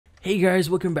Hey guys,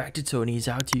 welcome back to Tony's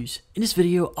How To's. In this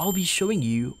video, I'll be showing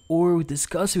you or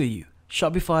discussing with you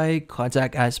Shopify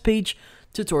contact us page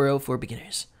tutorial for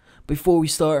beginners. Before we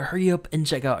start, hurry up and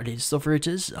check out the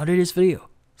suffrages under this video.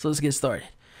 So let's get started.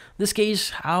 In this case,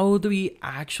 how do we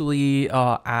actually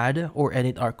add or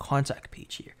edit our contact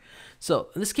page here? So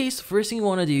in this case, the first thing you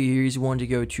want to do here is you want to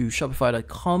go to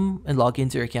shopify.com and log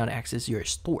into your account and access your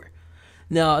store.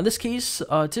 Now, in this case,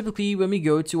 typically when we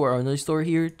go to our online store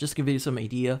here, just to give you some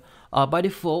idea, by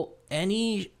default,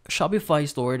 any Shopify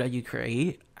store that you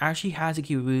create actually has the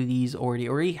capabilities or they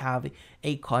already have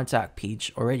a contact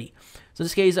page already. So in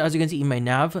this case, as you can see in my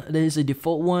nav, this is the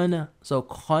default one. So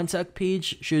contact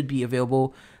page should be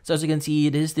available. So as you can see,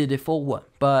 this is the default one.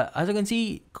 But as you can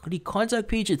see, the contact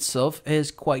page itself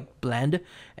is quite bland.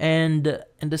 And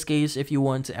in this case, if you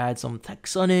want to add some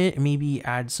text on it, maybe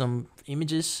add some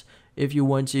images, if you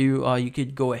want to, you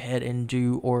could go ahead and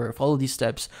do or follow these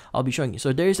steps I'll be showing you.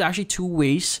 So there's actually two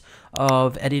ways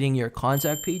of editing your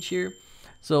contact page here.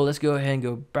 So let's go ahead and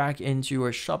go back into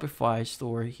our Shopify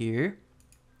store here.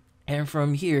 And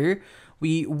from here,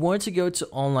 we want to go to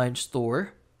online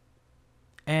store.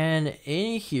 And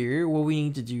in here, what we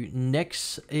need to do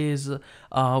next is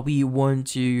we want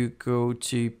to go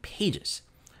to pages.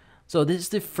 So this is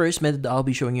the first method I'll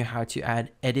be showing you how to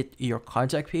edit your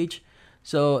contact page.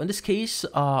 So in this case,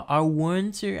 I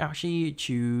want to actually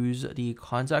choose the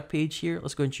contact page here.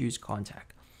 Let's go and choose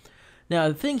contact. Now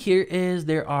the thing here is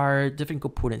there are different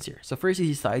components here. So first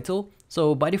is the title.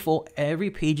 So by default, every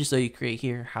pages that you create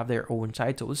here have their own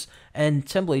titles and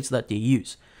templates that they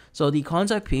use. So the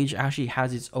contact page actually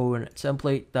has its own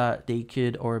template that they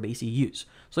could or basically use.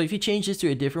 So if you change this to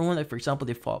a different one, like for example,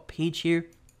 the default page here,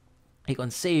 click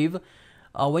on save.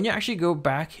 When you actually go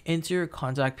back into your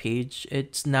contact page,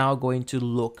 it's now going to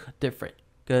look different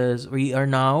because we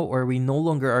no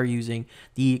longer are using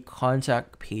the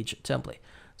contact page template.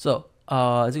 So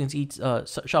as you can see,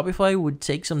 Shopify would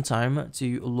take some time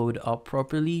to load up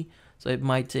properly. So it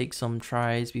might take some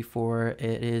tries before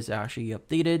it is actually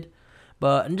updated.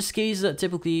 But in this case,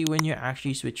 typically when you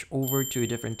actually switch over to a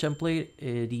different template,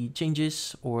 the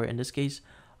changes, or in this case,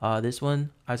 this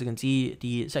one, as you can see,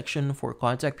 the section for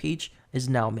contact page is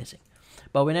now missing.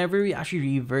 But whenever we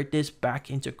actually revert this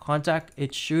back into contact,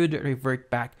 it should revert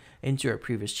back into our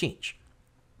previous change.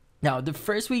 Now, the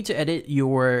first way to edit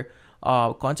your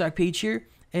contact page here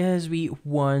is we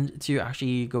want to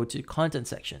actually go to content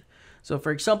section. So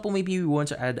for example, maybe we want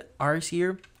to add hours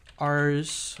here.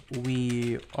 Hours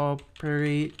we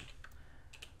operate.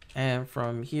 And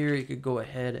from here, you could go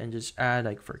ahead and just add,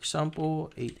 like, for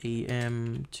example, 8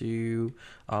 a.m. to,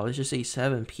 let's just say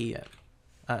 7 p.m.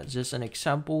 Just an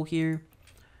example here.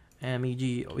 And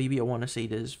maybe I want to say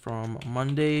this from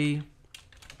Monday.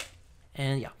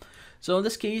 And yeah. So in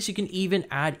this case, you can even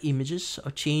add images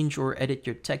or change or edit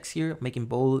your text here, making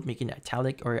bold, making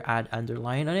italic, or add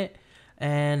underline on it.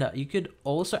 And you could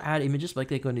also add images by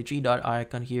clicking on the three dot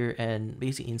icon here and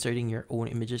basically inserting your own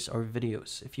images or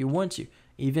videos if you want to.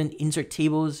 Even insert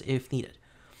tables if needed.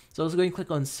 So let's go and click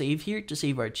on save here to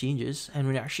save our changes. And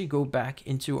when we actually go back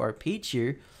into our page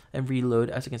here and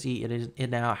reload, as you can see, it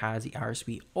now has the hours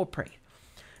we operate.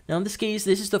 Now in this case,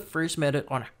 this is the first method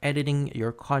on editing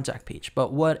your contact page.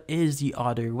 But what is the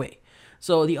other way?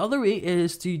 So the other way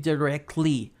is to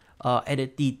directly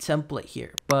edit the template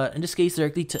here. But in this case,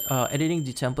 directly editing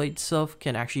the template itself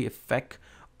can actually affect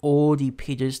all the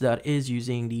pages that is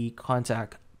using the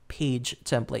contact page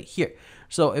template here.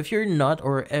 So if you're not,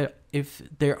 or if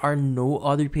there are no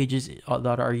other pages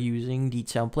that are using the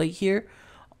template here,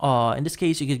 in this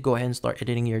case, you could go ahead and start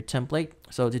editing your template.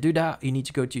 So to do that, you need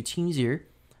to go to Teams here,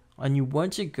 and you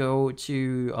want to go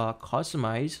to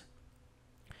Customize.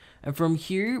 And from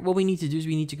here, what we need to do is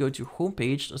we need to go to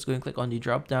Homepage. Let's go and click on the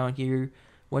drop down here.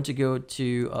 Want to go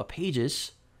to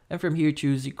Pages, and from here,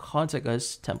 choose the Contact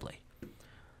Us template.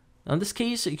 Now in this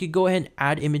case, you could go ahead and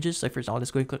add images. Like for example,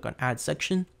 let's go and click on Add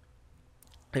Section.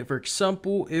 Like for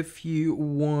example, if you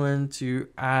want to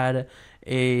add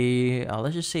a,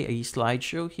 let's just say a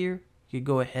slideshow here, you could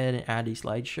go ahead and add a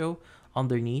slideshow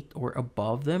underneath or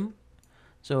above them.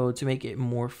 So to make it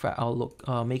more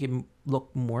make it look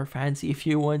more fancy if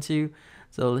you want to.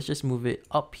 So let's just move it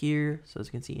up here. So as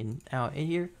you can see in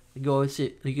here, you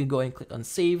can go and click on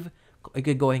save. You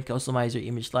could go ahead and customize your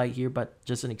image slide here, but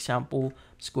just an example,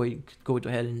 just go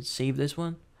ahead and save this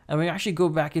one. And we actually go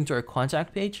back into our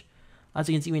contact page. As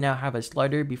you can see, we now have a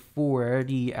slider before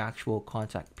the actual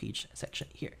contact page section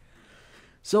here.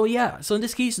 So yeah, so in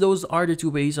this case, those are the two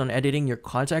ways on editing your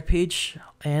contact page,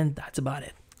 and that's about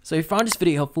it. So if you found this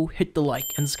video helpful, hit the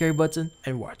like and subscribe button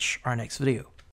and watch our next video.